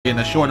in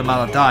a short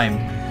amount of time.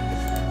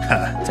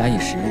 假以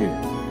时日，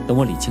等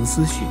我理清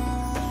思绪，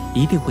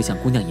一定会向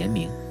姑娘言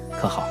明，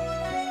可好？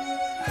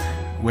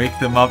 Wake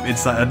them up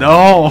inside.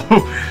 No!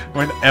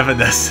 We're in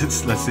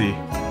evanescence. Let's see.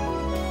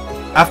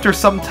 After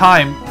some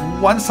time,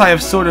 once I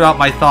have sorted out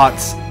my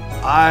thoughts,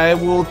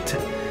 I'll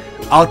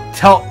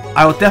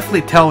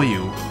definitely tell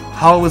you.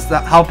 How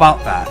about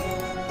that?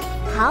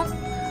 好，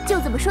就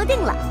这么说定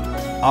了。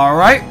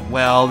 Alright,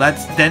 well,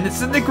 then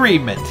it's an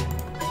agreement.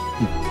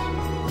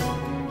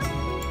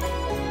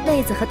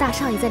 妹子和大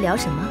少爷在聊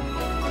什么？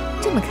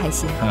这么开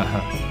心。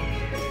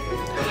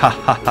Ha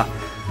ha ha.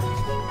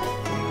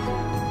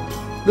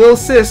 Little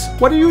sis,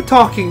 what are you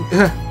talking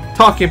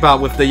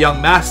about with the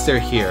young master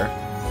here?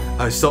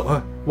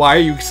 Why are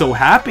you so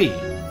happy?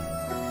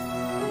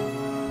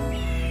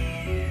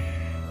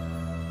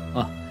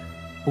 啊，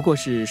不过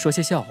是说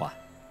些笑话。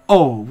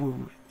Oh,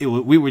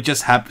 we were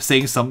just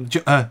saying some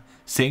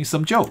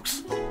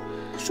jokes.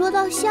 说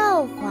到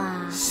笑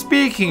话，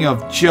 Speaking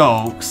of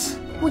jokes,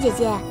 顾姐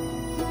姐，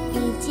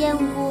你见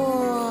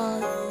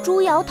过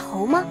猪摇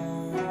头吗？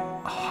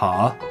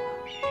 huh?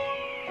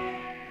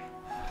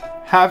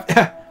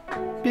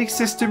 Big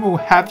Sister Moo,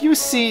 have you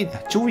seen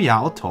猪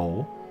摇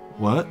头?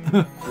 What?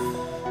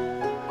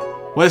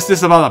 What is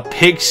this about a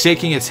pig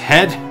shaking its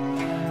head?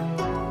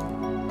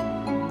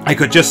 I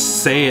could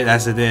just say it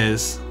as it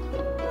is.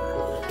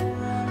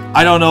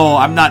 I don't know.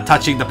 I'm not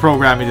touching the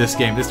programming of this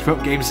game. This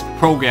game's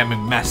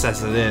programming mess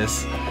as it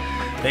is.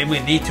 Maybe we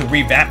need to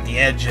revamp the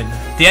engine.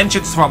 The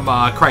engine's from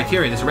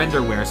Criterion. It's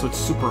renderware, so it's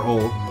super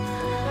old.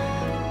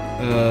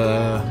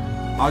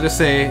 I'll just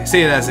say it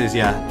as is.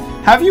 Yeah.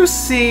 Have you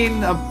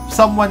seen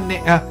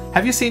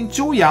have you seen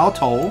猪摇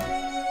头?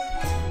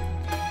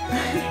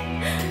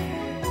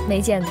 没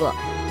见过，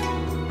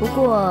不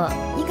过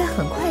应该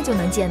很快就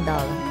能见到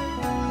了。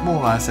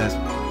 Mulan says,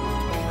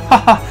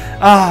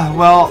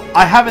 well,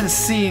 I haven't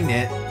seen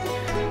it,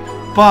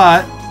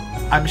 but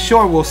I'm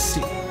sure we'll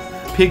see.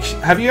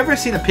 Have you ever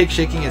seen a pig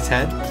shaking its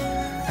head?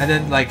 And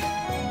then, like,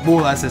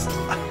 Mulan says,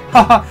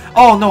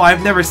 oh no,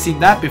 I've never seen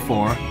that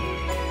before.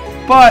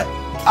 But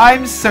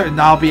I'm certain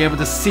I'll be able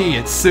to see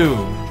it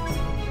soon.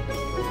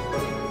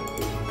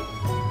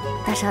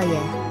 大少爷，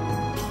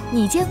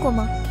你见过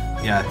吗？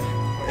 Yeah.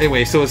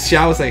 Anyway, so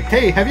Xia was like,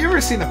 hey, have you ever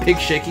seen a pig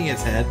shaking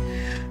its head?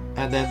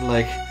 And then,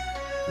 like,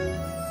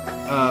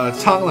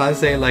 Changlan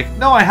say, like,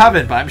 no, I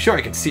haven't, but I'm sure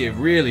I can see it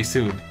really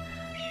soon.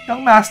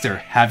 Young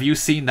master, have you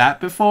seen that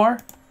before?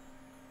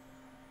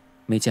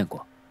 没见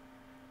过。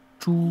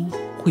猪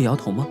会摇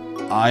头吗？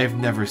 I've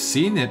never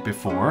seen it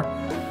before.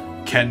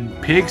 Can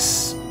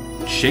pigs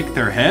shake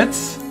their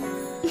heads?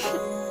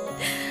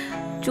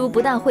 猪不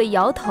但会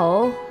摇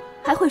头，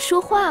还会说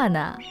话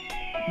呢。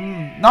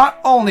 Not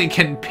only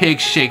can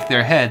pigs shake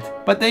their head,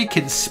 but they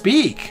can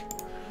speak.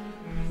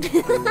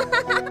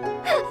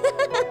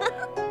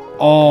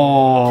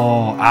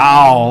 Oh,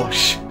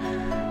 ouch.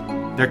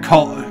 They're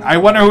called... I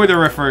wonder who they're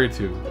referring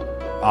to.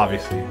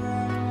 Obviously.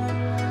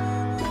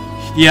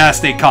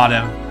 Yes, they caught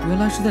him. 原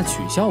来是在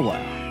取笑我呀。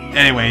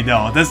 Anyway,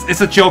 no.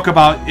 It's a joke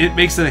about... It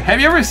makes it... Have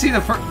you ever seen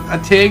a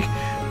pig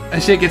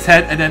shake its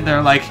head and then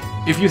they're like...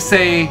 If you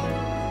say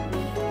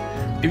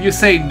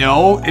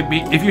no,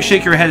 if you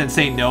shake your head and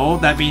say no,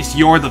 that means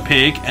you're the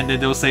pig, and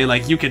then they'll say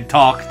like you can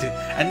talk to,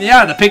 and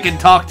yeah, the pig can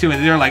talk to,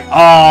 and they're like,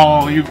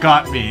 oh, you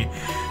got me.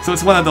 So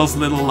it's one of those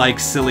little like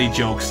silly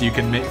jokes you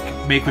can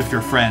make with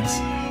your friends.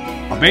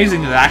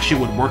 Amazing that it actually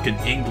would work in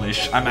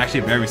English. I'm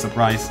actually very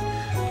surprised.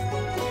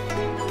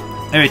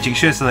 Anyway,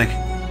 Jingshu's like,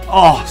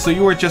 oh, so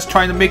you were just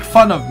trying to make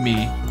fun of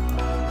me,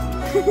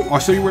 or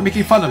so you were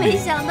making fun of me. 没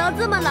想到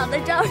这么老的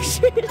招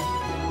式，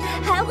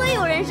还会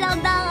有人上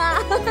当啊！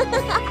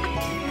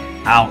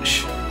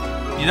 Ouch.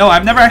 You know,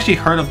 I've never actually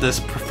heard of this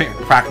prank,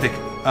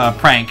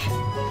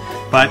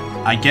 but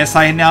I guess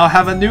I now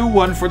have a new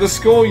one for the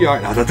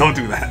schoolyard. No, don't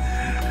do that.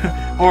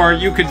 Or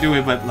you could do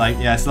it, but like,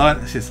 yeah, so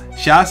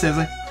Xia says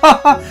like,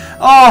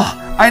 oh,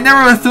 I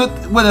never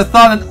would have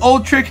thought an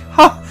old trick,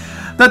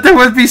 that there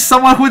would be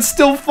someone who would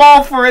still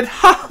fall for it.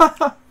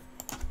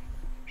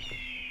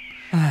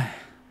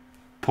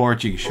 Poor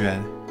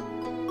Jingxuan.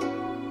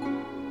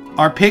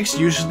 Are pigs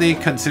usually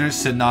considered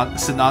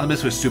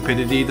synonymous with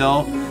stupidity,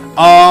 though?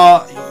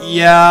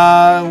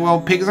 Yeah, well,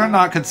 pigs are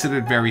not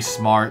considered very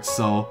smart,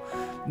 so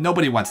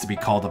nobody wants to be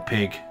called a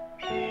pig.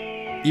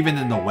 Even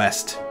in the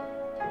West.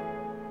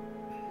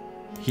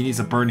 He needs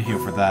a burn heal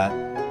for that.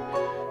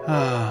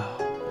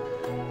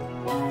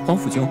 黄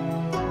甫兄，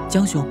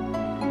江兄，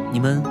你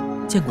们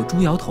见过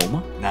猪摇头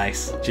吗？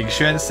 Nice.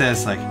 Jingxuan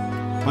says, like,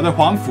 Brother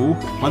Huangfu,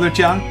 Brother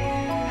Jiang,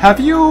 have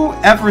you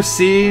ever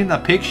seen a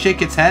pig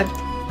shake its head?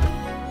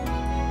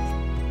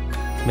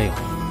 没有。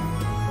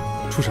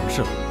出什么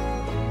事了？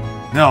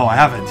 No, I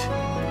haven't.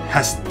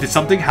 Did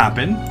something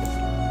happen?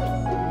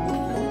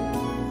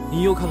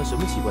 你又看了什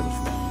么奇怪的书？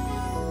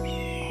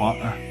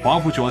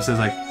 Huang Fuchuan says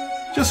like,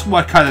 just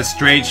what kind of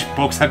strange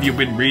books have you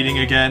been reading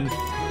again?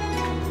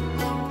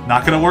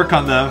 Not gonna work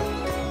on them.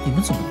 你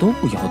们怎么都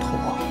不摇头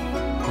啊？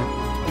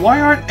 Why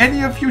aren't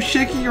any of you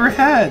shaking your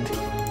head?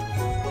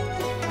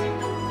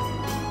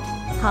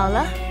 好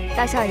了，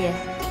大少爷，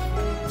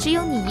只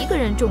有你一个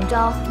人中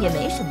招也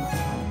没什么，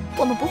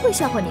我们不会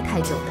笑话你太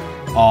久的。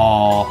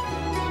Oh,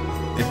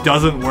 it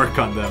doesn't work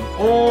on them.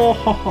 Oh,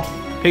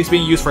 pig's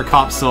being used for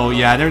cops, so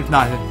yeah, they're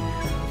not.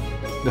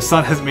 The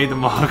sun has made the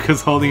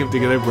Mahakas holding him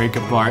together break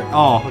apart.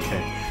 Oh,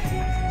 okay.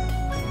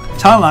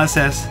 Chanlan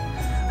says,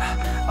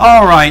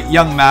 "All right,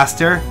 young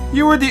master,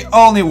 you were the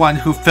only one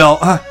who fell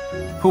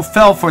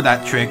for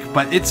that trick,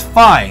 but it's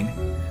fine.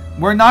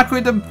 We're not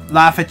going to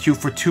laugh at you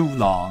for too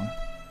long."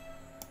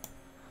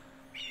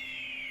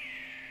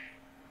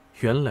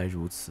 原来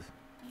如此。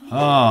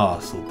 Oh,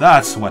 so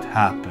that's what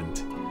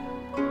happened.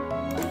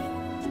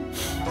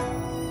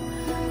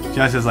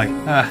 Jess is like,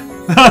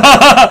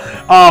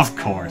 of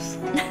course.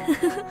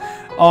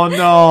 Oh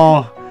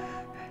no.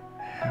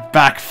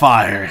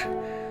 Backfired.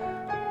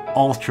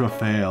 Ultra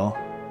fail.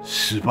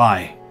 失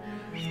败。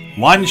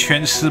完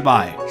全失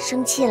败。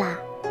生气啦？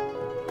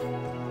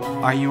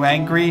 Are you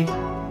angry?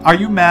 Are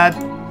you mad?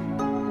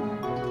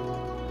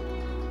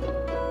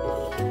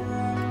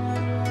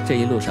 这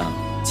一路上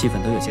气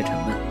氛都有些沉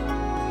闷，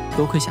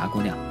多亏霞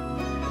姑娘，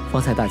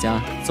方才大家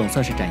总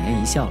算是展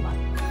颜一笑了。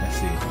 Let's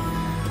see.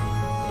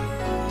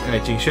 Okay,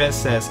 Jingxuan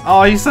says,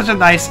 "Oh, he's such a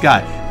nice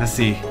guy." Let's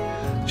see.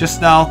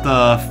 Just now,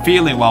 the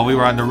feeling while we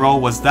were on the road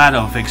was that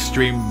of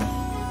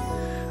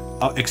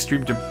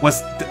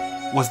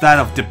was that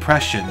of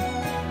depression.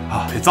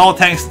 Oh, it's all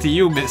thanks to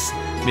you, Miss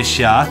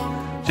Xia.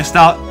 Just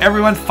now,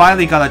 everyone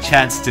finally got a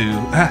chance to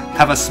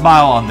have a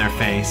smile on their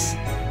face.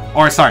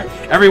 Or sorry,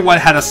 everyone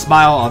had a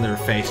smile on their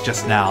face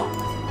just now.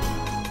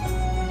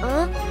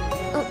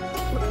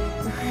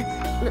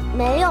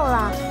 没有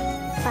啦，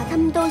把他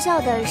们逗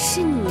笑的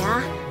是你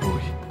啊。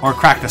 Or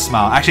cracked a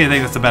smile. Actually, I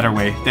think that's a better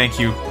way. Thank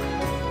you.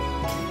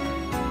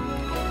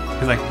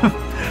 He's like,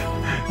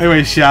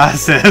 anyway, Xia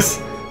says,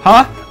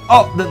 huh?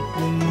 Oh,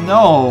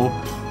 no.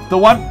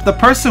 The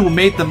person who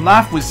made them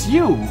laugh was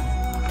you.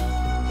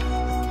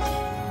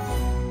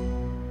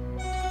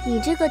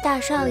 你这个大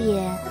少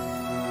爷，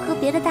和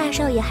别的大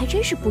少爷还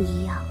真是不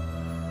一样。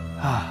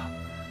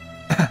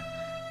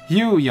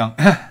You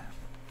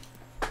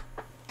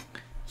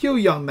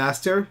young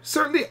master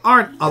certainly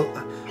aren't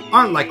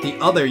like the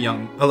other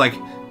young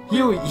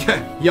you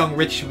young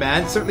rich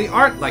man certainly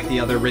aren't like the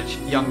other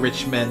young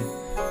rich men.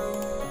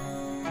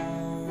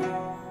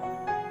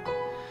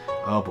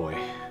 Oh boy.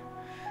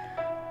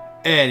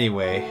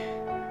 Anyway,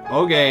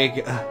 okay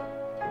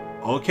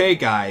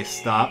guys,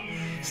 stop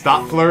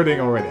flirting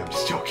already. I'm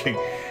just joking.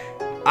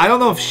 I don't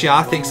know if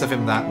Xia thinks of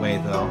him that way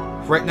though.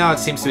 Right now it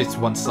seems it's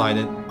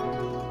one-sided.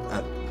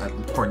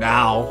 For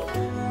now.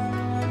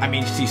 I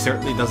mean, she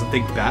certainly doesn't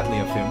think badly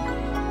of him.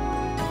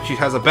 She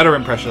has a better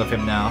impression of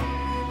him now.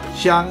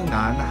 江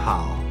南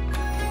好.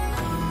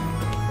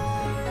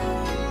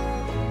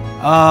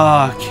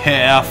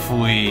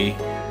 Carefree.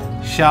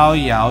 逍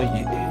遥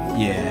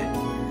也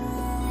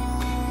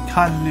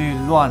看绿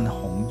乱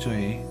红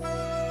追.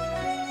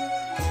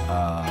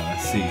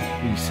 Let's see.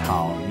 绿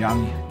草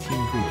杨听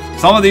故事.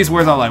 Some of these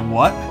words are like,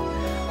 what?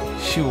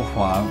 绣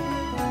华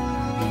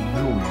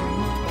入云.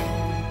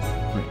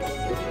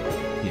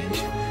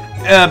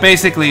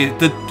 Basically,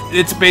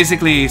 it's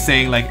basically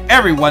saying like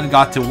everyone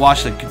got to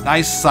watch a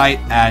nice sight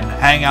and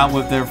hang out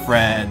with their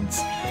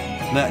friends,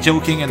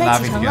 joking and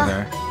laughing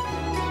together.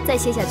 再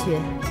歇下去，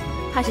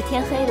怕是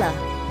天黑了，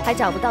还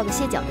找不到个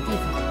歇脚的地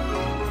方。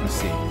 Let's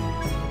see.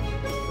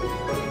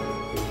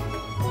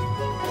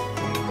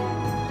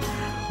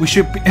 We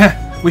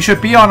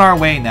should be on our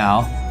way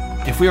now.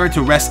 If we are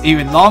to rest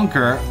even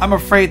longer, I'm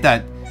afraid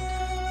that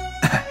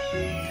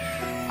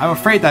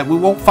we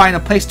won't find a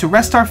place to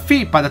rest our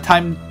feet by the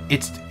time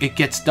it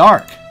gets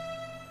dark.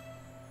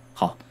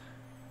 好。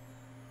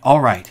 All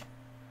right.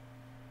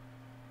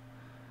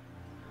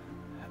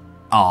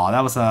 Oh,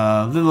 that was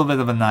a little bit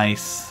of a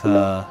nice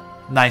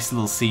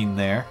little scene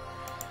there.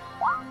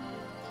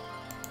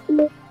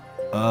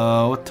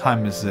 What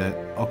time is it?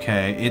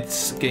 Okay,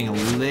 it's getting a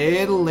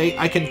little late.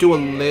 I can do a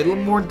little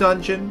more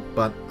dungeon,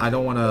 but I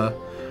don't want to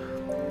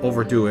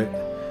overdo it.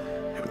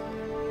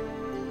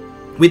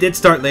 We did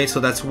start late, so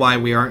that's why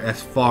we aren't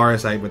as far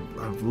as I would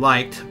have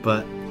liked,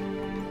 but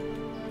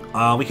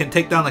we can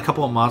take down a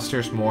couple of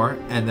monsters more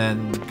and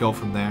then go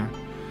from there.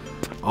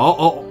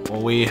 Oh,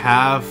 we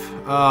have...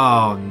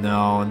 Oh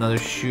no, another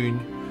Shun.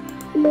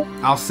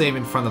 I'll save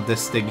in front of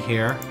this thing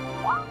here.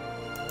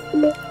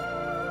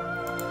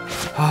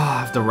 I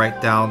have to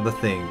write down the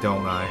thing,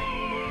 don't I?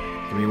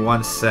 Give me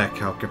 1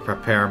 sec, I'll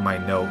prepare my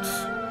notes.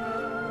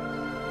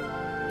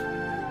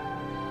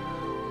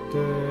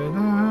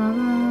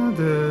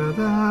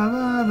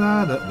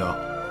 No,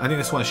 I think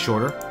this one is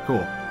shorter.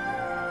 Cool.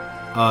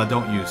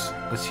 Don't use.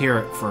 Let's hear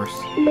it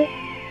first.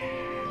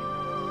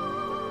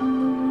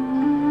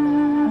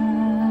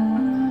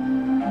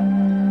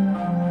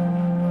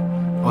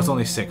 Oh, it's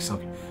only 6.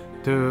 Okay.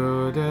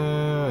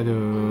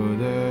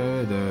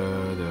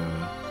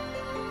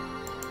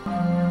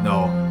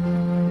 No.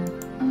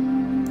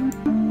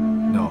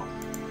 No.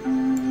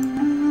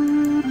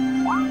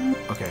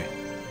 Okay.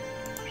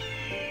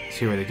 Let's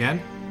hear it again.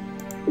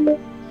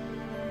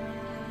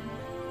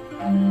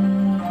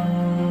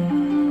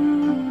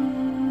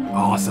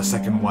 What's the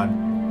second one?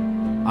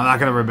 I'm not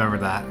gonna remember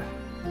that.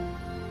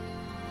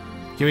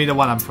 Give me the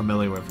one I'm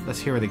familiar with. Let's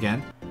hear it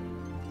again.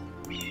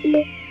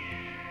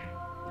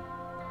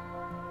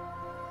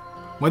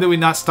 When did we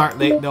not start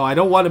late? No, I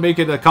don't want to make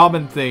it a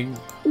common thing.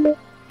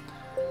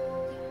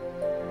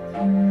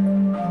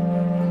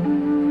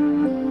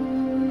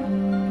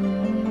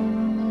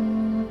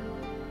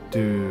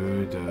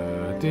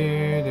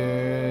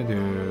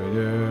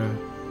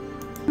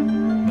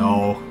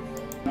 No.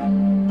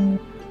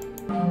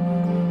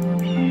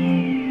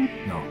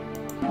 No.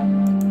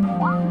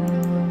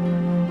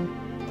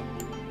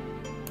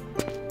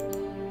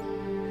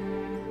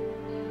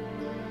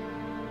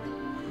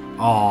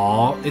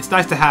 Aw, it's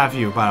nice to have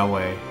you, by the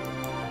way.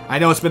 I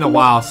know it's been a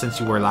while since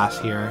you were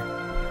last here.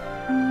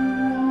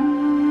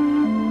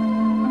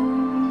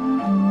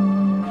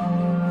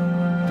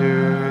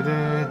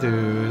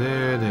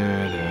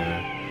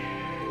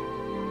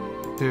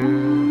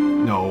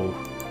 No.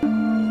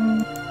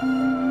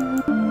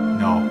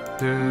 No.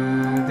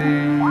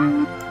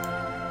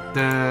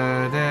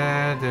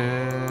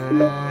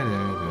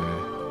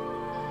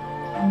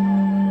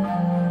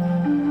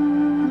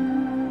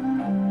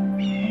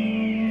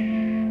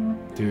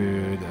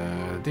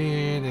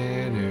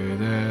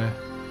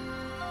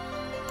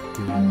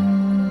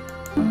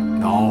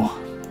 No.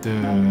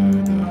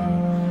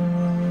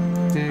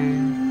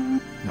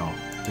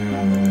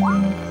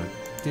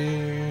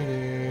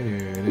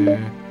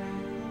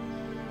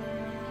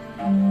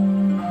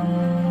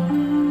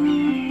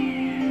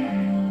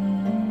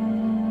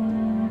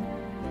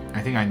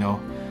 I think I know.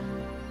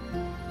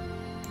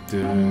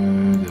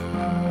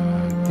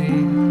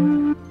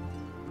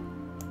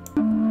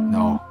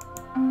 No.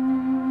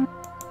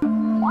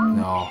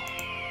 No.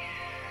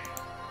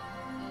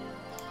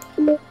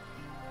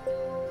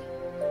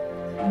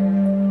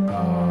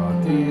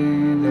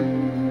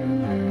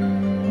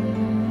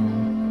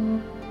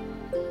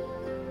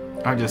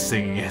 I'm just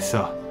singing it,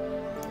 so.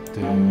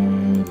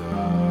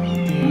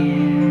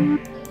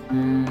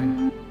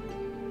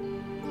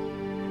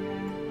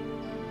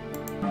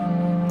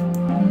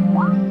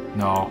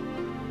 No.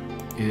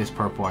 It is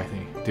purple, I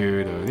think.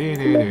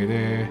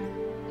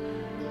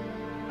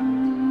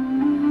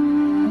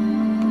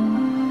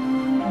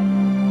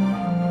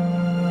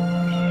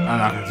 I'm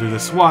not gonna do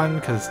this one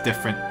because it's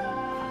different.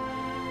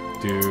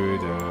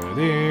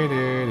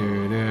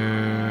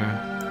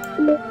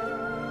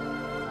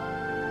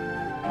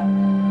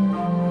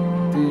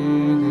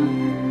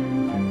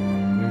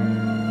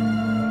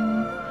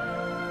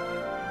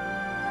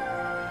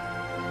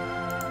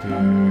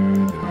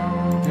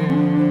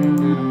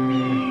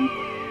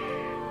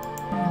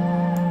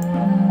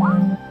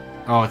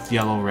 Oh, it's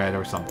yellow, red,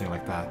 or something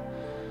like that.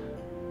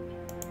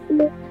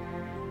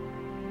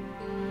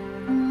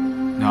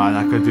 No, I'm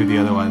not gonna do the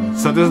other one.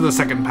 So this is the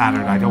second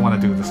pattern. I don't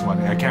want to do this one.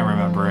 I can't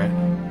remember it.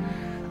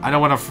 I don't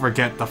want to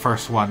forget the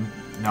first one.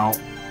 No.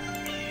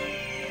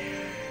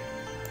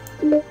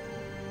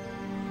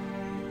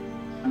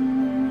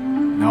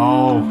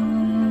 No.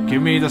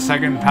 Give me the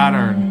second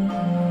pattern.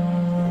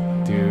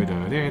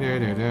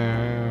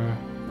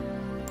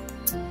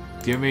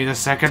 Give me the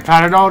second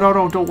pattern. No, no,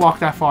 no, don't walk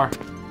that far.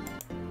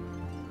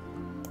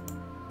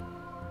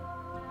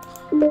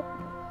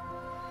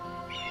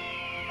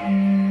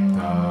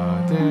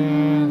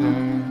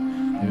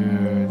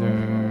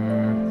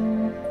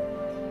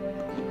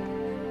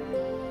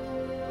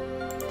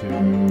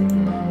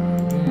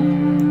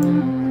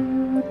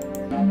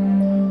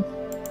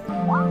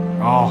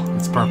 Oh,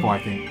 it's purple, I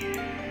think.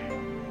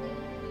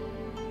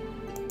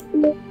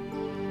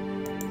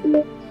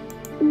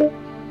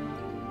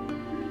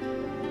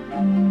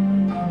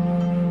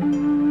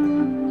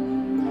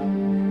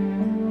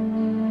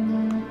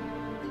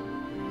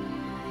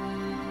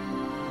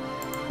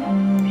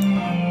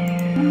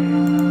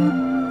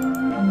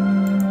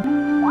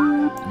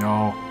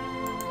 No.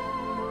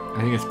 I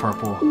think it's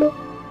purple.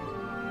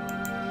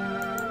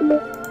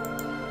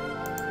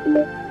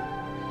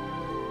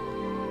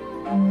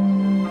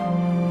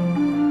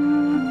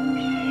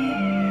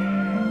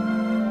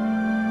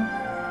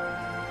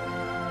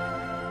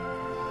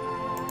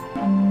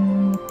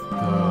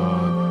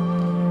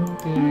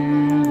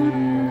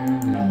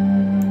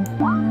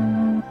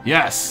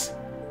 Yes!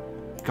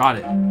 Got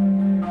it.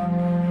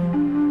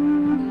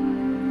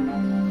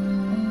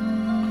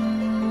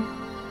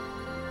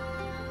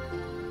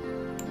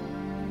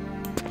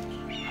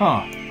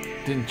 Huh.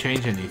 Didn't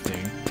change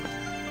anything.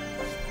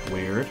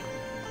 Weird.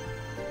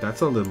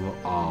 That's a little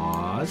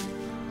odd.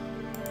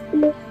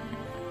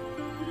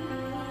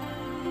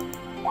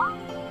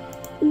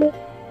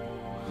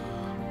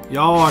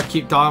 Yo, I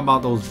keep talking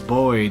about those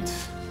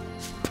voids.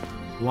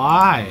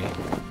 Why?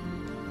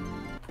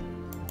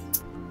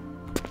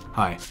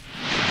 Hi.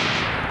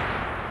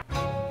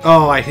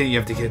 Oh, I think you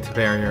have to get to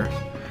barrier.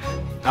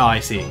 Oh,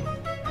 I see.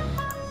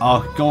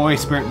 Oh, go away,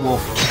 Spirit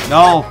Wolf.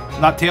 No,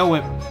 not Tail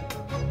Whip.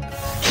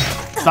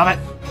 Stop it.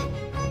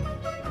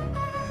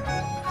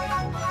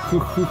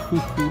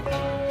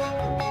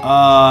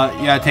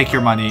 Yeah, take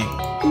your money.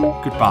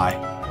 Goodbye.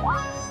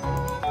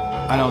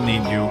 I don't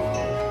need you.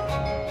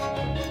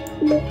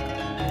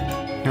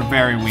 They're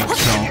very weak,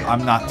 so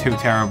I'm not too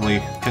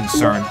terribly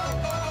concerned.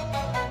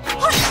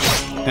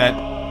 That,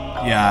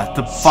 yeah,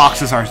 the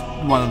foxes are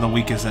one of the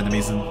weakest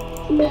enemies in.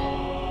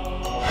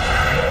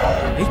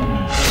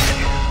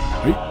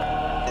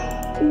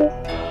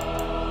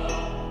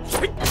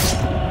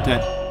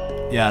 That,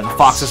 yeah, the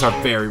foxes are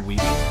very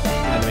weak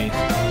enemies.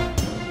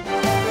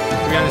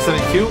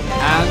 372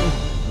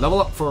 and level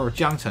up for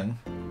Jiangcheng.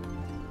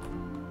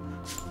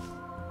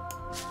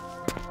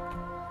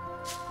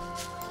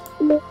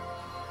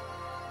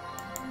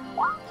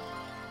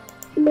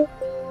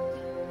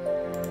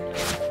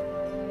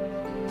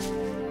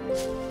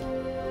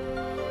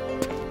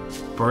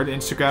 Bird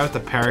Instagram with the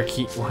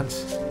parakeet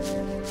ones.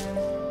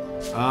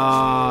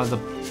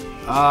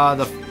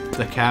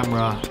 The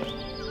camera.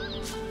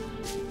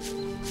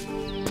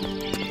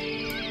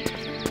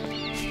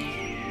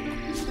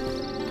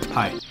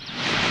 Hi.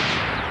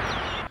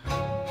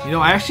 You know,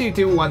 I actually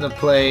do want to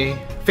play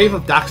Faith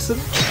of Daxon.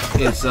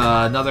 It's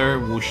another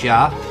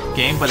wuxia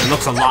game, but it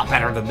looks a lot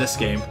better than this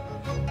game.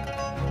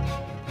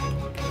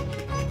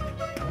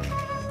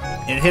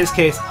 In his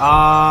case, no,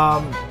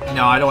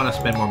 I don't want to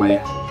spend more money.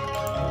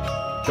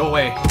 Go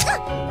away.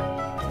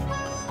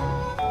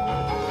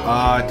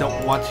 I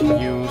don't want to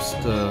use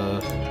the...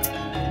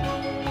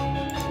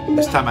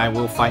 This time I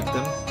will fight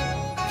them.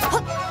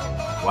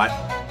 What?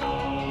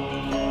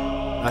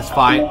 That's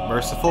fine.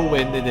 Merciful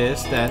Wind it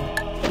is, then.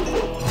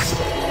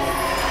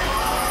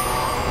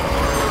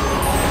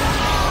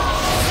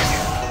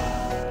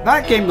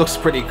 That game looks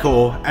pretty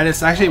cool, and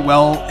it's actually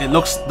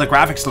the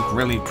graphics look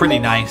really pretty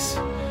nice.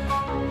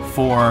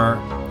 For,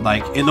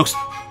 like, it looks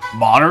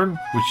modern,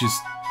 which is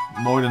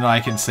more than I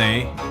can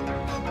say.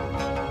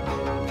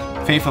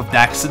 Faith of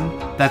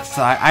Daxon. That's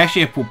I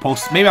actually will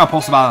post. Maybe I'll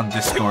post about it on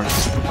Discord.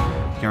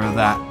 Get rid of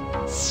that.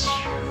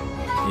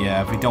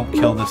 Yeah, if we don't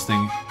kill this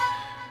thing.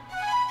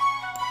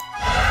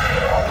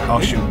 Oh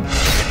shoot!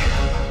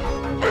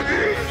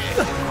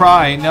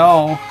 Cry,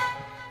 no.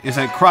 It's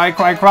like cry,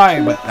 cry,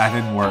 cry, but that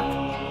didn't work.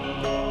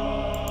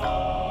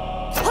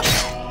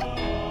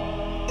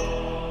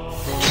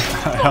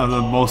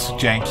 The most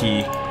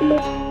janky.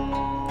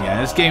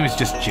 Yeah, this game is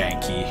just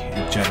janky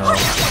in general.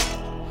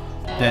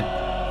 That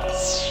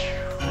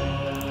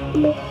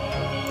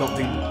don't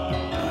think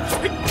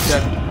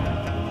that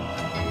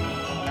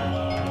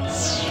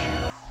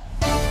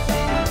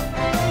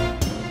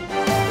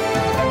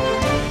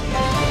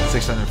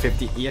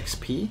 650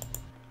 EXP.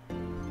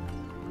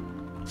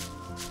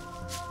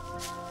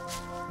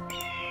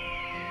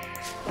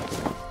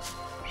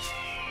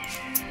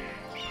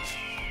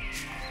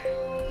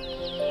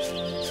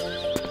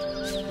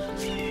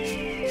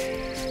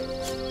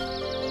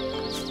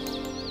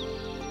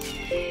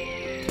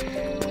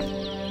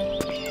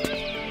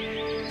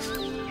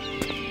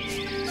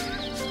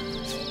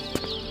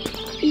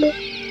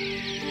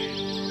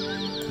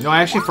 You know,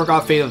 I actually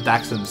forgot Fate of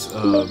Daxon's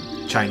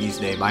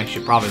Chinese name. I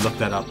should probably look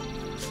that up.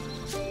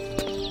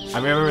 I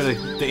remember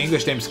the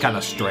English name is kind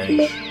of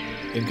strange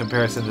in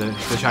comparison to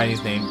the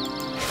Chinese name.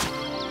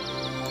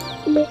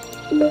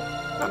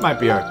 That might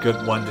be a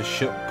good one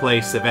to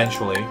place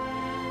eventually.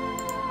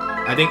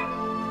 I think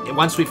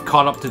once we've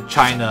caught up to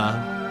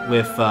China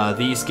with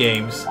these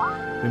games,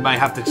 we might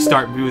have to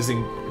start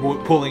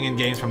pulling in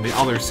games from the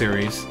other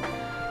series.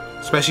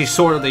 Especially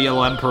Sword of the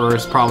Yellow Emperor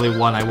is probably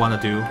one I want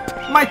to do.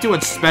 Might do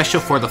it special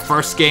for the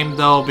first game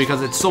though,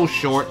 because it's so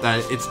short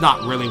that it's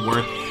not really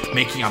worth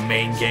making a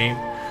main game.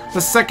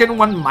 The second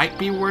one might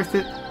be worth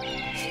it.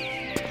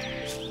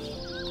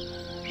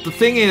 The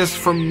thing is,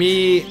 for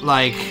me,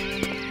 like...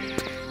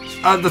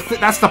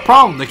 that's the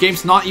problem. The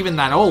game's not even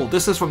that old.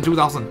 This is from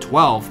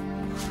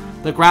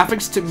 2012. The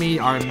graphics to me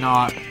are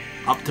not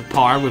up to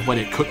par with what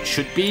it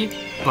should be.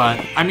 But,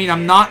 I mean,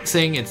 I'm not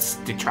saying it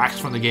detracts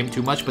from the game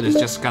too much, but it's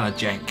just kind of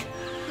jank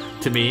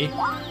to me.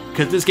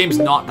 Because this game's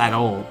not that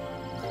old.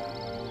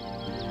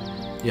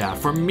 Yeah,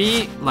 for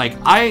me, like,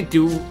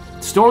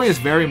 story is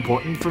very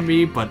important for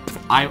me, but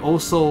I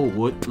also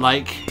would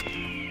like...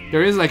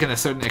 There is, like, a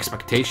certain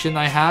expectation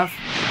I have.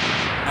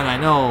 And I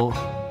know,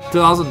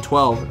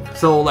 2012,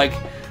 so, like...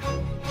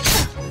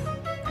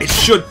 It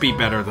should be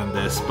better than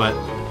this, but...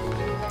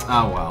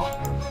 Oh, well.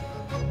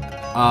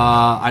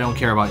 I don't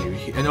care about you.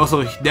 And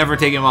also, never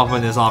take him up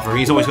on his offer.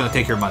 He's always gonna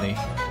take your money.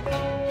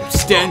 You're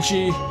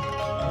stanchy.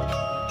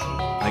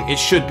 Like, it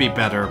should be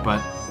better,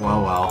 but...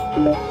 Well.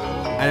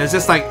 And it's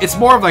just like, it's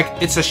more of like,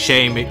 it's a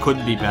shame it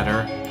couldn't be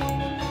better.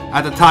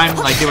 At the time,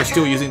 like, they were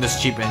still using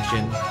this cheap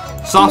engine.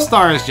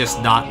 Softstar is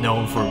just not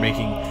known for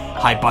making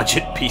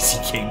high-budget PC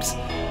games,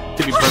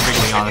 to be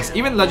perfectly honest.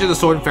 Even Legend of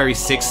Sword and Fairy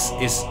 6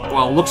 is,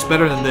 well, looks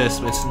better than this,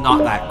 but it's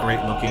not that great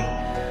looking.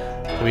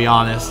 To be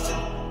honest,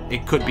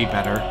 it could be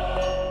better.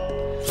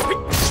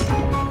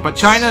 But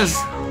China's,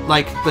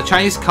 like, the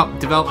Chinese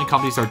development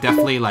companies are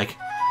definitely, like,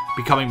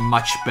 becoming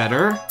much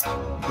better.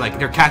 Like,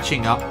 they're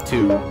catching up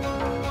to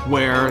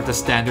where the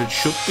standard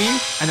should be,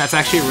 and that's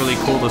actually really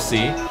cool to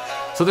see.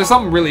 So there's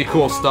some really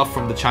cool stuff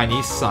from the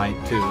Chinese side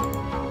too.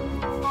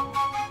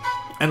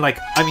 And like,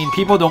 I mean,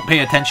 people don't pay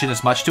attention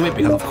as much to it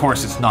because of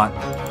course it's not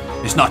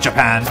It's not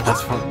Japan.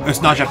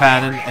 It's not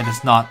Japan, and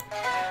it's not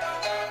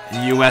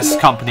U.S.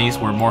 companies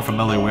we're more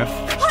familiar with,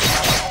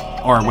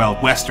 or well,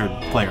 Western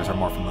players are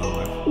more familiar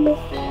with.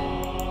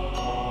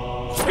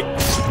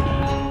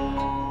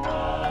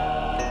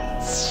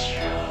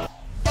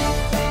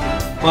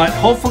 But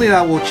hopefully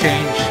that will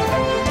change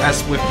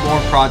as with more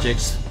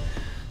projects,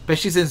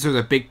 especially since there's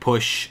a big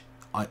push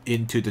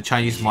into the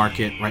Chinese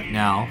market right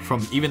now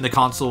from even the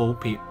console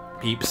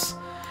peeps,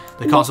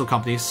 the console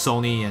companies,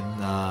 Sony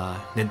and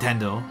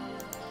Nintendo.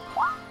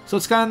 So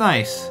it's kind of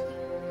nice.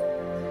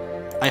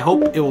 I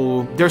hope it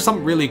will. There's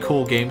some really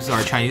cool games that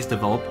are Chinese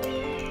developed,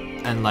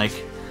 and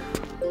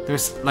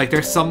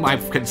there's some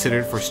I've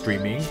considered for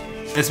streaming.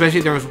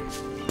 Especially there's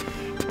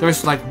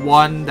like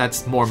one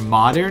that's more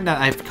modern that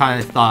I've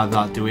kind of thought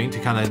about doing to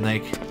kind of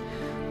like.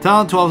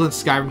 2012 when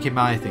Skyrim came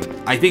out, I think.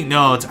 I think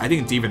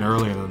it's even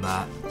earlier than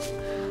that.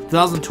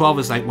 2012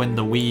 is like when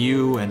the Wii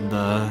U and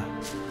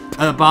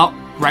about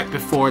right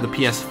before the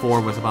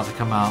PS4 was about to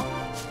come out.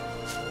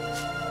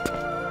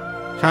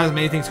 China has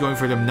many things going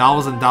for them.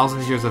 Novels and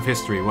thousands of years of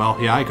history. Well,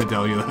 yeah, I could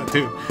tell you that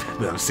too.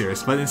 But I'm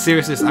serious. But in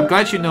seriousness, I'm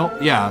glad you know.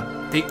 Yeah,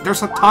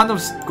 there's a ton of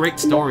great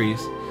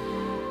stories.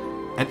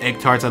 And egg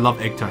tarts. I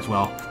love egg tarts.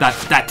 Well,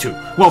 that too.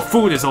 Well,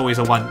 food is always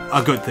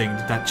a good thing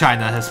that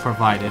China has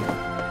provided.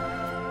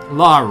 A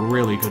lot of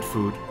really good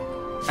food.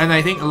 And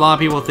I think a lot of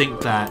people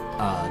think that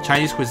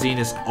Chinese cuisine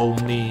is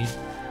only...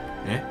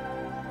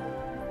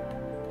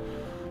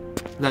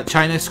 that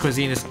Chinese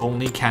cuisine is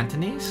only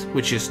Cantonese,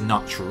 which is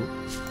not true.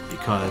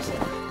 Because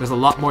there's a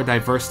lot more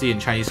diversity in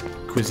Chinese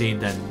cuisine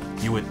than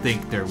you would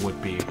think there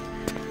would be.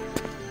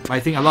 But I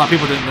think a lot of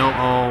people didn't know.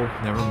 Oh,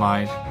 never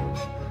mind.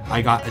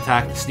 I got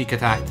attacked, sneak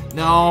attacked.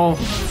 No!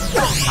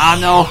 Ah,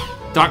 no!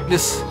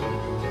 Darkness!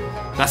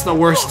 That's the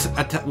worst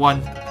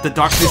one. The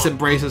darkness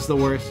embrace is the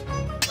worst.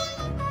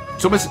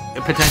 So much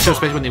potential,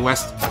 especially when the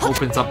West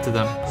opens up to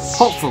them.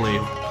 Hopefully.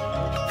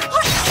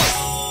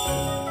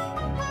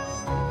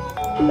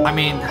 I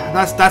mean,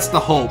 that's the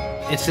hope.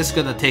 It's just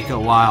gonna take a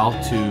while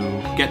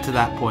to get to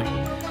that point.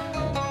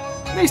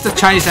 At least the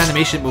Chinese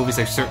animation movies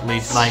are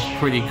certainly like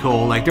pretty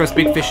cool. Like there's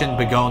Big Fish in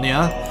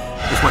Begonia,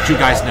 is what you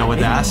guys know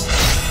it as,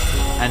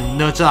 and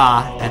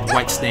Naja and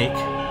White Snake.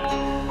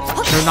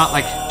 They're not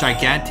like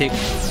gigantic.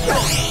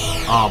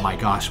 Oh my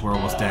gosh, we're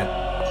almost dead.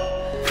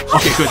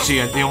 Okay, good. See,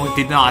 they only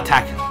did not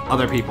attack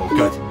other people.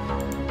 Good.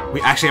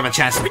 We actually have a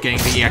chance of getting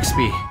the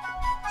EXP.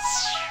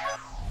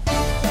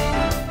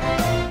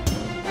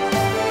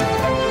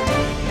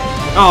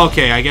 Oh,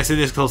 okay, I guess it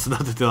is close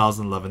enough to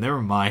 2011.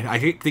 Never mind. I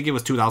think it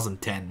was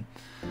 2010.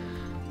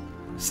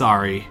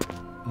 Sorry.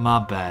 My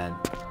bad.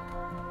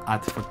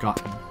 I'd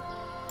forgotten.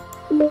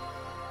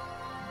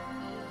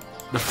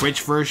 The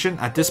fridge version?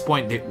 At this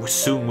point, it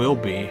soon will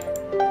be.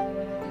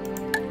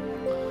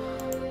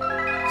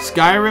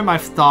 Skyrim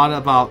I've thought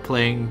about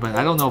playing, but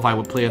I don't know if I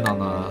would play it on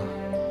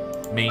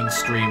the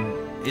mainstream.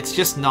 It's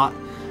just not...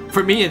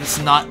 For me, it's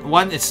not...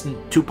 One, it's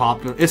too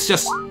popular. It's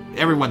just...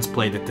 Everyone's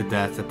played it to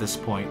death at this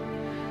point.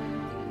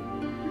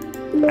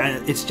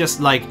 And it's just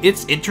like,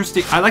 it's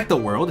interesting. I like the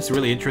world, it's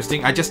really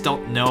interesting. I just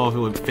don't know if it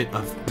would fit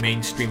a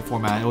mainstream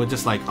format. It would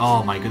just like,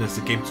 oh my goodness,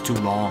 the game's too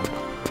long.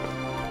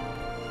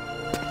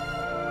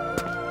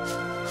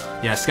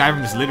 Yeah,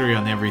 Skyrim is literally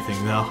on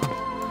everything though.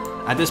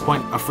 At this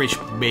point, a fridge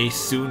may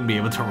soon be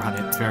able to run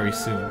it, very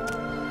soon.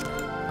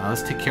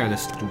 Let's take care of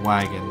this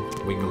dragon.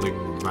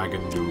 Wingling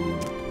dragon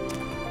dude.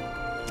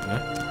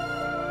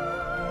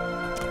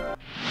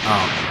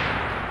 Oh.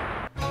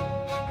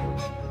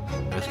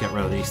 Let's get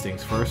rid of these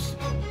things first.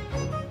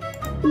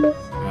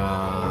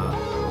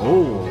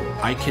 Oh,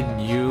 I can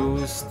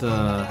use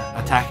the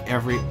attack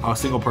every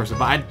single person,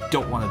 but I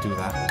don't want to do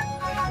that.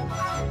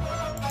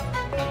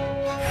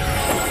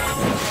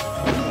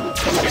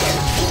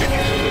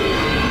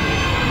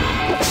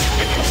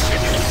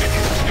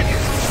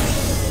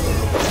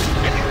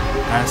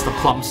 That's the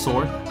plum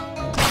sword.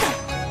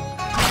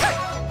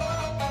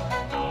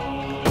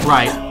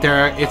 Right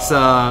there, it's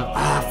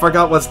I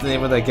forgot what's the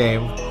name of that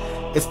game.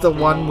 It's the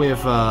one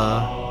with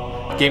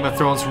Game of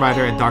Thrones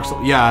writer and Dark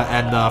Souls. Yeah,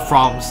 and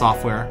From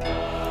Software.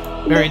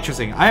 Very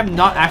interesting. I have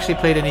not actually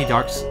played any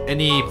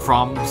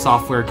From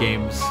Software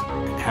games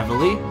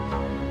heavily.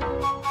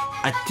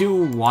 I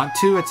do want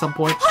to at some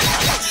point.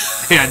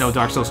 Hey, I know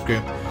Dark Souls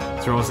Game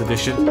Thrones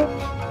Edition.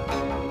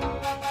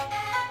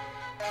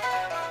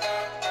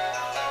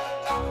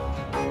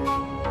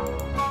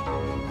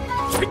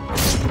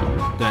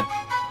 That.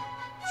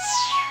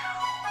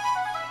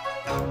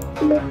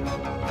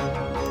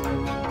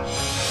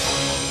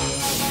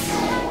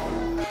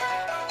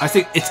 I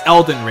think it's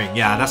Elden Ring.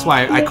 Yeah, that's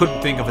why I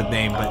couldn't think of a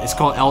name, but it's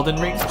called Elden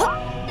Ring.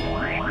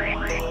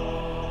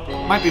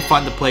 Might be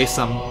fun to play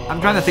some. I'm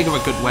trying to think of a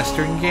good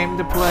Western game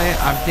to play.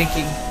 I'm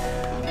thinking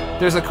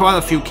there's quite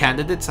a few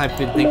candidates I've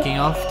been thinking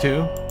of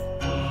too.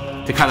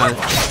 To kind of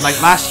like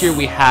last year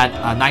we had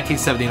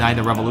 1979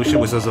 The Revolution,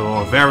 which was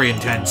very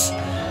intense,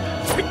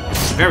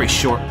 very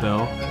short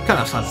though. Kind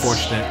of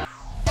unfortunate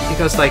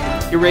because like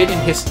Iranian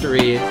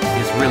history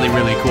is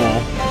really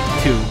cool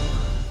too.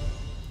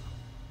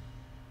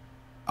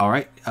 All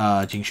right.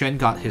 Jingxuan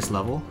got his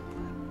level,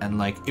 and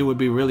like it would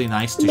be really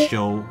nice to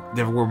show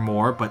there were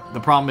more, but the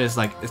problem is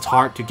like it's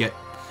hard to get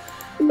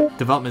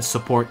development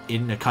support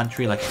in a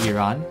country like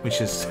Iran, which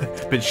has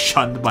been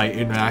shunned by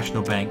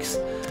international banks.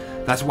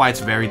 That's why it's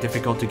very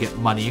difficult to get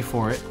money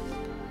for it.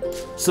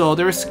 So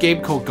there's a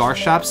game called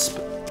Garshaps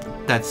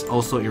that's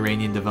also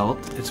Iranian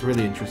developed. It's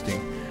really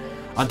interesting.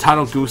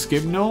 Untitled Goose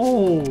Game,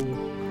 no!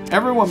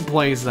 Everyone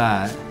plays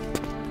that.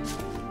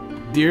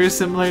 Deer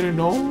Simulator,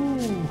 no!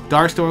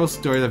 Dark Story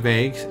of the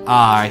Vagues,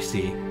 I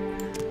see.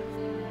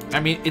 I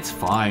mean, it's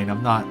fine.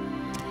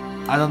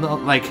 I don't know,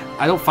 like,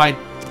 I don't find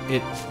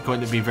it going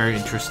to be very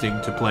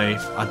interesting to play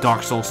a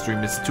Dark Souls stream.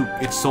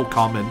 It's so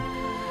common.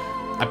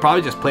 I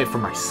probably just play it for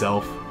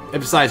myself.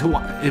 And besides,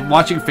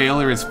 watching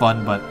failure is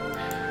fun, but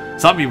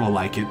some people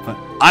like it, but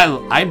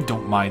I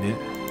don't mind it.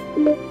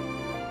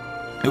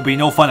 It would be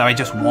no fun if I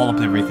just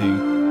walloped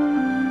everything.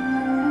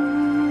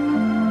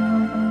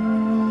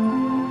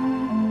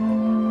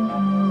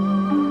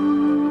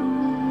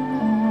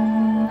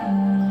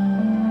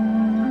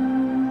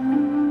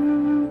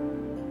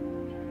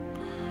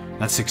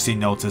 That's 16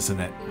 notes, isn't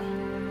it?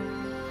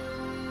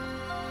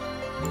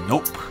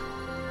 Nope.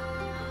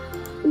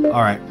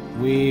 Alright,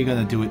 we're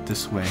gonna do it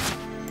this way.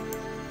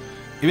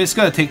 If it's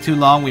gonna take too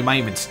long, we might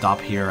even stop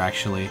here,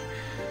 actually.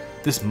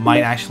 This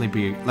might actually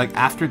be... Like,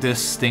 after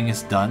this thing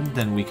is done,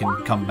 then we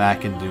can come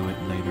back and do it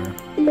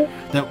later.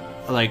 Then,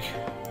 like...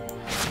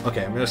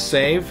 Okay, I'm gonna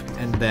save,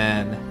 and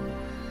then...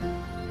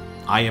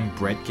 I Am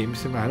Bread Game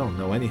Simulator? I don't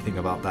know anything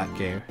about that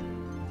game.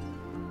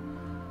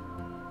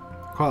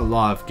 Quite a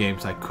lot of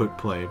games I could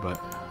play,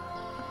 but...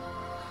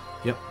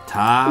 Yep,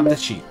 time to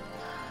cheat.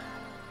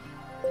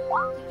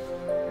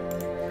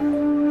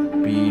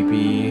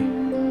 BB...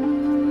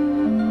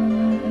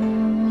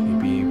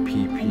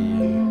 PP...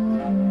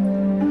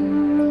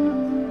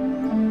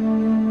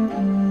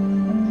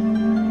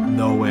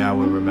 No way I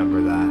would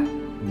remember that.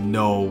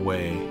 No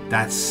way.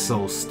 That's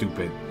so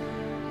stupid.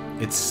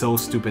 It's so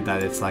stupid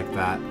that it's like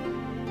that.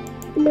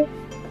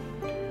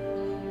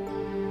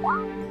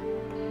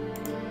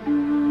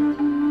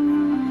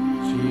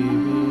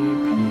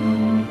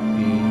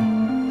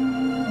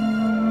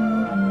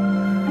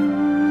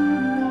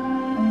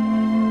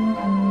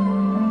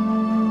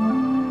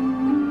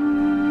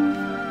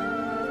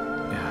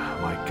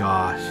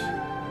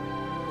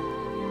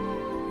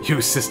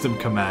 Use system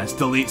commands.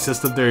 Delete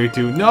system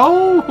 32.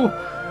 No!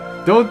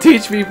 Don't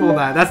teach people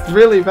that. That's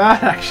really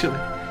bad, actually.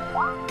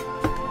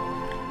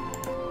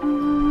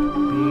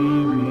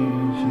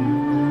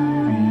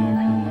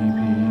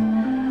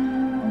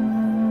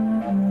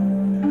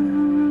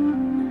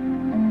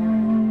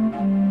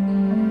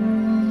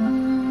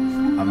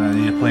 I'm gonna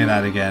need to play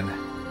that again.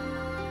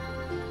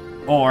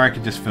 Or I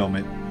could just film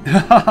it.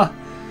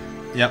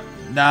 Yep.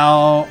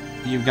 Now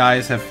you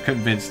guys have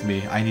convinced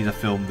me. I need to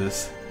film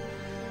this.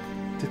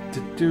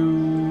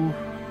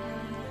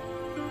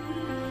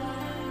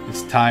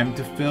 It's time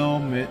to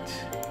film it.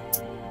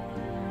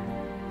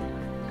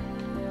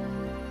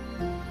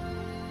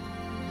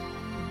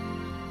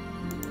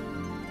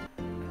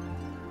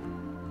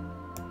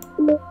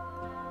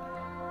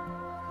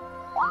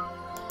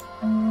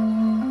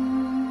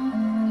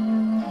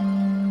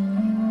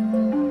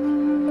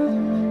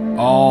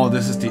 Oh,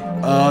 this is the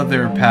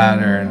other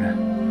pattern.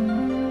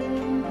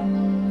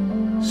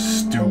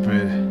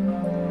 Stupid.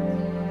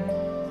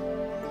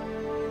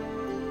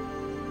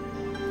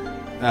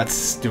 That's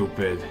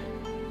stupid.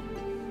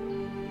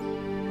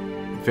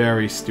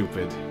 Very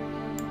stupid.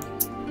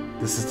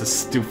 This is the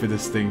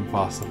stupidest thing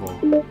possible.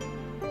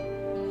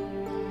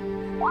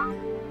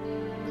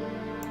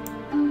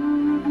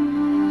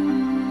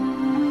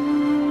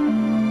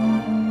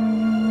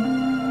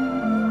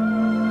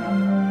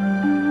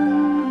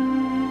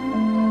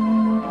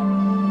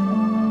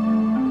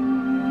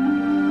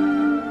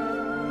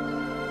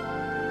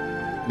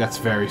 That's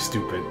very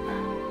stupid.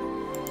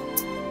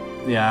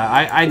 Yeah,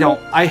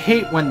 I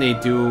hate when they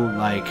do,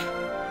 like,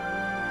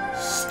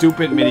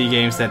 stupid mini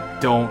games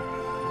that don't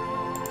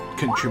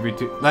contribute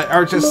to, that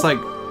are just, like,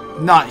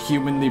 not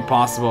humanly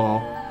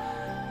possible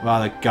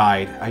without a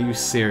guide. Are you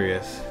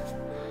serious?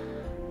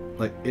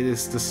 Like, it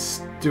is the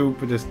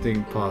stupidest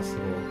thing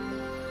possible.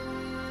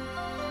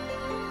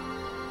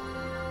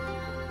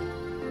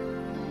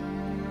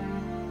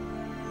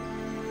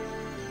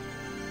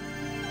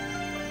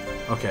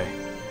 Okay,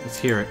 let's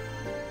hear it.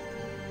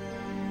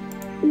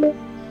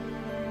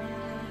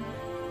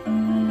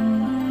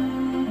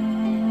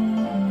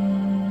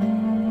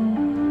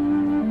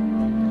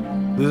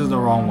 This is the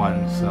wrong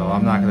one, so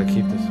I'm not gonna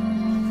keep this.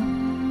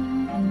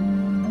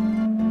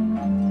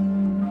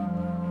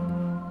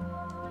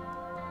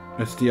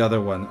 It's the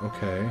other one,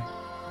 okay.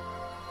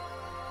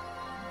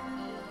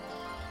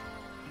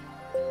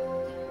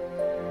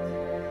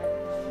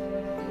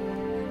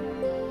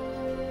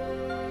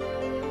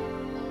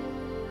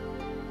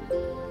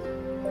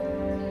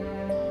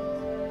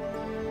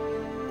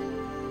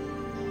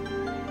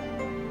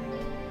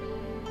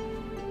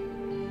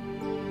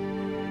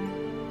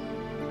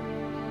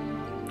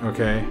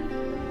 Okay.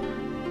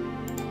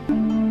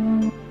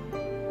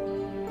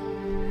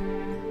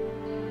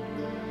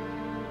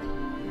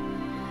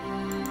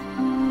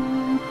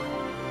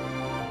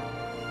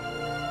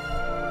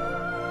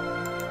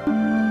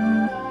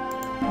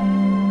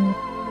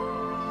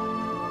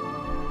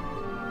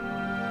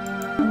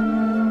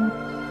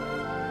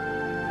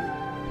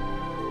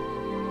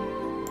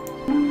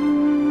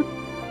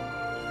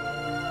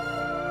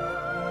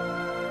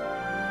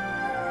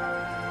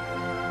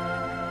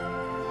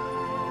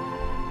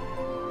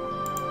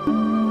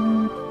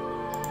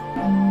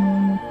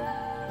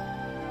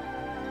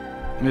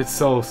 It's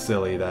so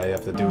silly that I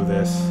have to do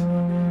this.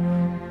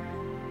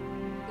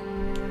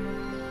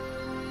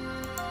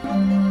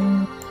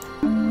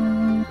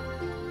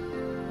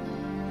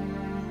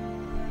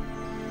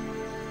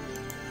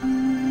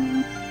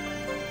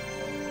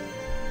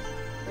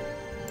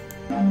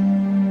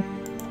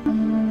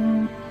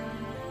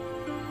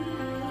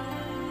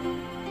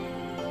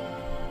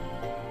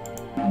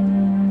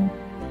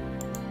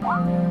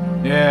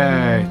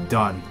 Yay,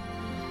 done.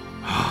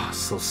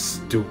 So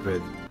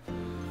stupid.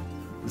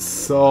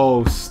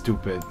 So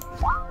stupid.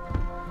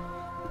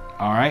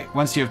 Alright,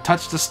 once you have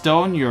touched the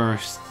stone, you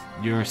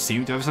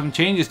seem to have some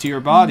changes to your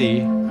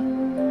body.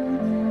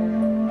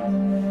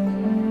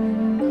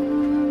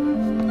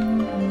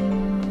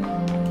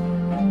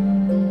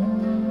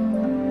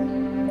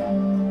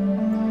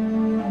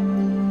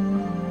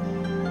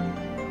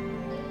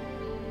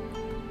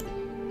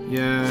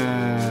 Yeah.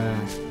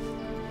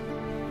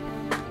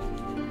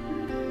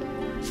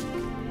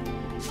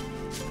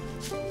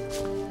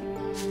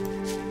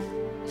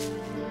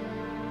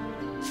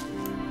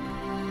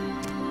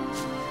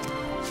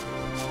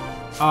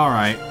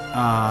 Alright,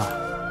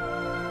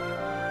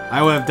 I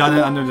would have done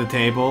it under the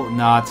table.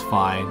 Nah, it's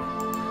fine.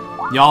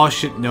 Y'all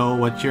should know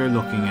what you're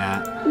looking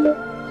at.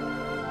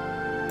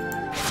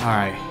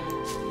 Alright.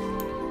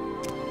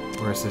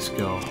 Where's this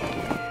go?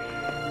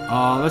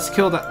 Let's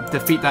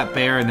defeat that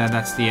bear, and then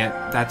that's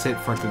it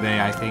for today,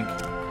 I think.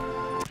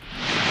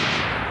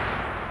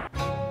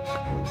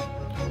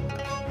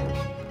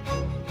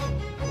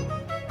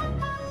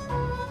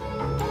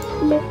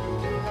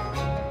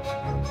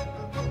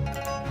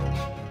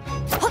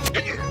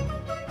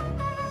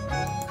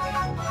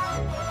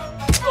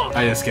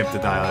 I just skipped the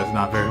dial, it's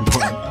not very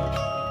important.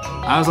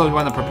 I also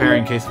want to prepare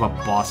in case of a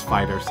boss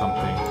fight or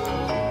something.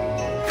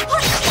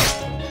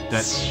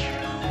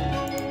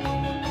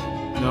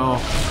 No,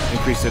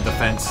 increase their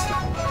defense.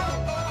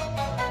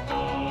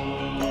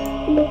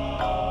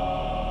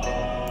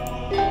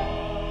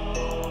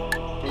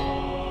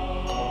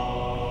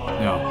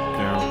 No,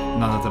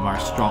 none of them are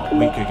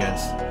weak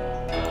against.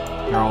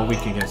 They're all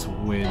weak against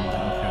wind.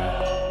 Okay.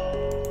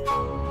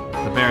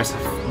 The bears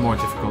are more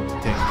difficult to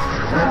take.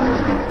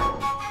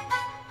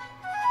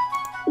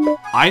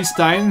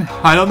 Einstein?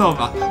 I don't know.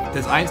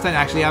 Does Einstein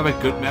actually have a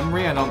good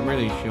memory? I'm not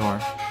really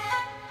sure.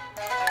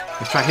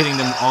 Let's try hitting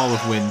them all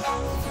with wind.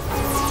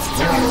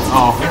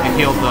 Oh, it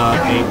healed the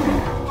 8.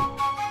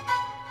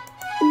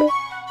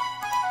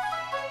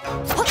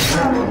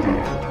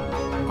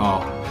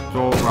 Oh,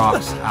 throw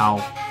rocks. Ow.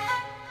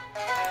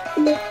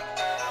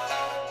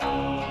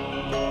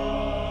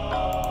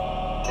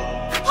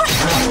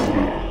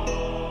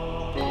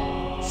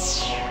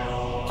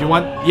 Do you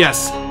want...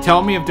 Yes,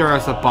 tell me if there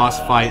is a boss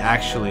fight,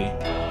 actually.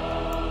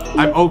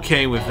 I'm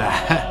okay with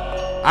that.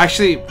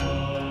 Actually,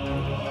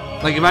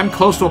 like, if I'm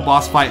close to a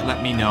boss fight,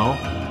 let me know.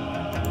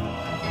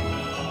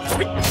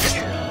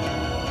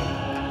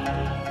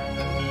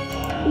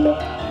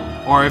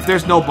 Or if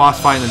there's no boss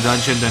fight in the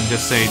dungeon, then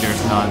just say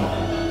there's none.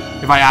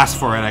 If I ask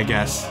for it, I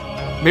guess.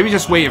 Maybe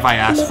just wait if I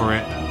ask for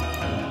it.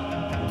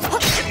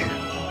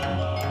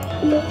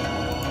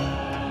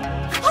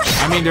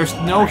 I mean, there's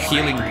no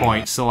healing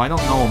point, so I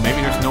don't know.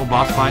 Maybe there's no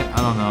boss fight? I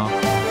don't know.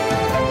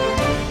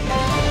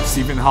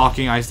 Stephen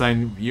Hawking,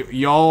 Einstein,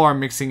 y'all are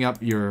mixing up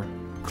your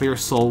clear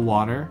soul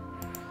water.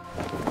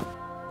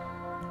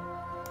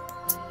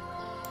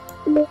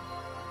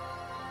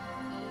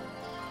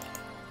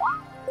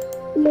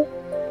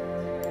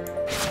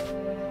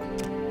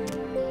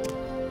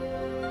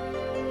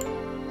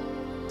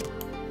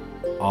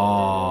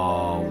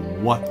 Oh,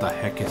 what the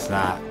heck is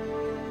that?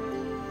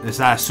 Is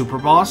that a super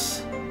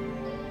boss?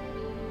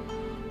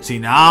 See,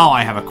 now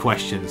I have a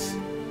questions.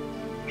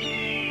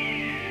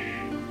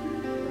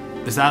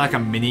 Is that like a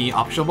mini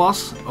optional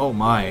boss? Oh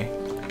my.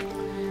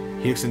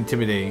 He looks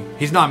intimidating.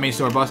 He's not a main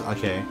story boss?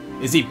 Okay.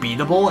 Is he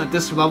beatable at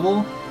this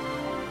level?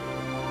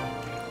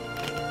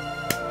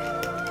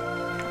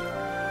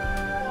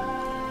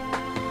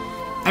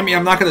 I mean,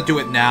 I'm not gonna do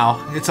it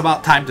now. It's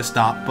about time to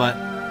stop, but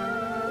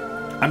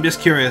I'm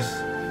just curious.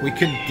 We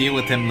can deal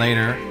with him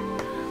later.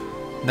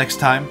 Next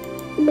time.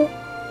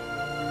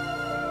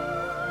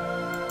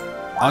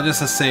 I'll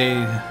just say...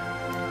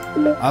 I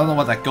don't know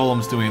what that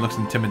golem's doing. It looks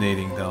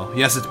intimidating, though.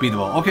 Yes, it's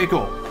beatable. Okay,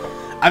 cool.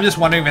 I'm just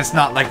wondering if it's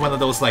not like one of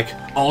those, like,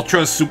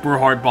 ultra super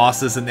hard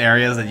bosses in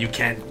areas that you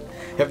can't...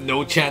 have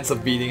no chance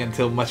of beating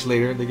until much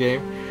later in the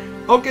game.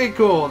 Okay,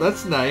 cool.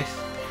 That's nice.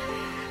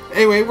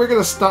 Anyway, we're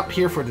gonna stop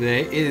here for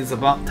today. It is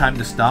about time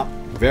to stop.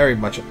 Very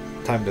much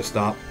time to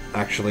stop,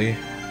 actually.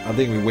 I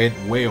think we went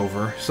way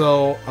over.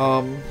 So,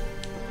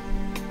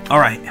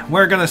 alright.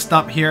 We're gonna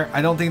stop here.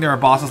 I don't think there are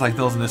bosses like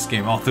those in this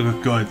game. Oh,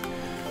 good.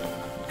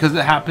 Because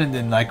it happened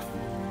in, like,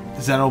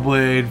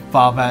 Xenoblade,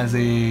 Final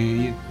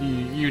Fantasy,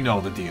 you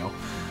know the deal.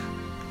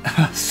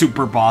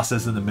 Super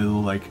bosses in the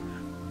middle, like,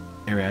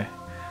 area.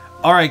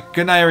 Alright,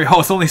 good night, everyone.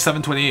 Oh, it's only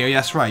 7:28.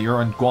 Yes, right, you're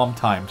on Guam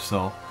time,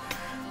 so...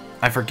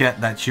 I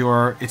forget that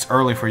it's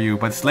early for you,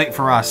 but it's late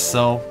for us,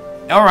 so...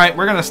 Alright,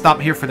 we're gonna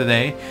stop here for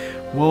today.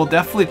 we'll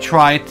definitely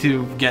try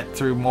to get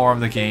through more of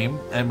the game,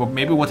 and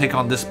maybe we'll take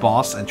on this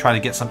boss and try to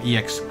get some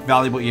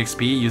valuable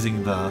EXP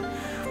using the.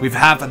 We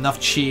have enough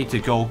chi to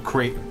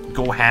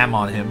go ham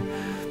on him,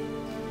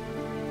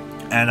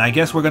 and I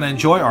guess we're gonna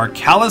enjoy our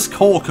callous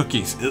coal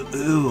cookies.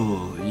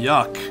 Ew,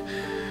 yuck!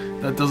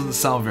 That doesn't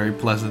sound very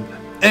pleasant.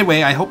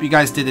 Anyway, I hope you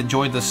guys did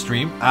enjoy the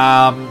stream.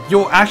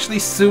 You'll actually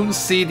soon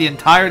see the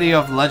entirety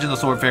of Legend of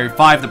Sword Fairy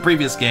 5, the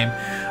previous game,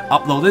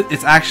 uploaded.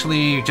 It's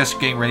actually just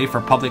getting ready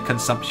for public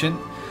consumption.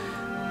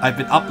 I've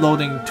been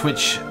uploading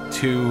Twitch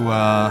to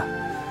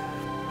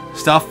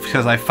stuff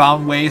because I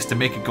found ways to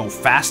make it go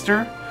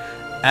faster,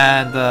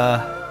 and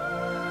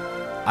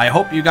I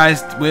hope you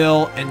guys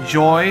will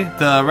enjoy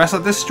the rest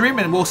of this stream,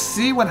 and we'll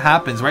see what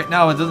happens. Right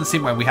now, it doesn't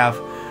seem like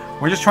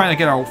we're just trying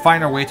to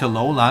find our way to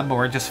Lowland, but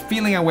we're just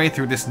feeling our way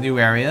through this new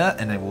area,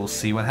 and then we'll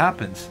see what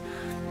happens,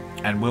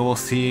 and we will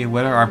see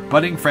whether our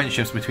budding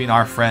friendships between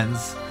our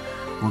friends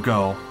will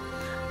go.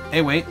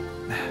 Anyway.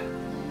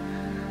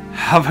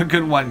 Have a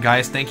good one,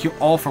 guys. Thank you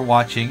all for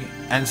watching.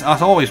 And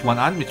as always, 晚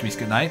安, which means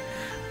good night.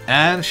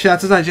 And 下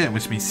次再见,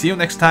 which means see you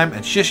next time.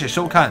 And 谢谢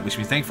收看, which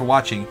means thanks for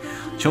watching.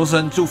 求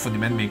神祝福你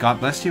们, may God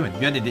bless you. And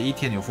愿你的一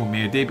天有福, may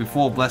your day be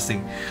full of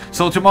blessing.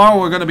 So tomorrow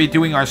we're going to be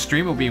doing our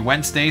stream. It will be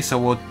Wednesday, so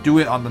we'll do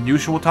it on the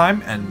usual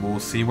time. And we'll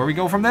see where we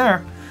go from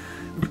there.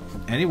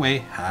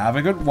 Anyway, have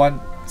a good one.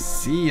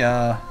 See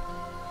ya.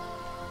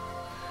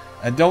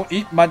 And don't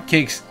eat mud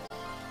cakes.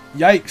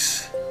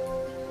 Yikes.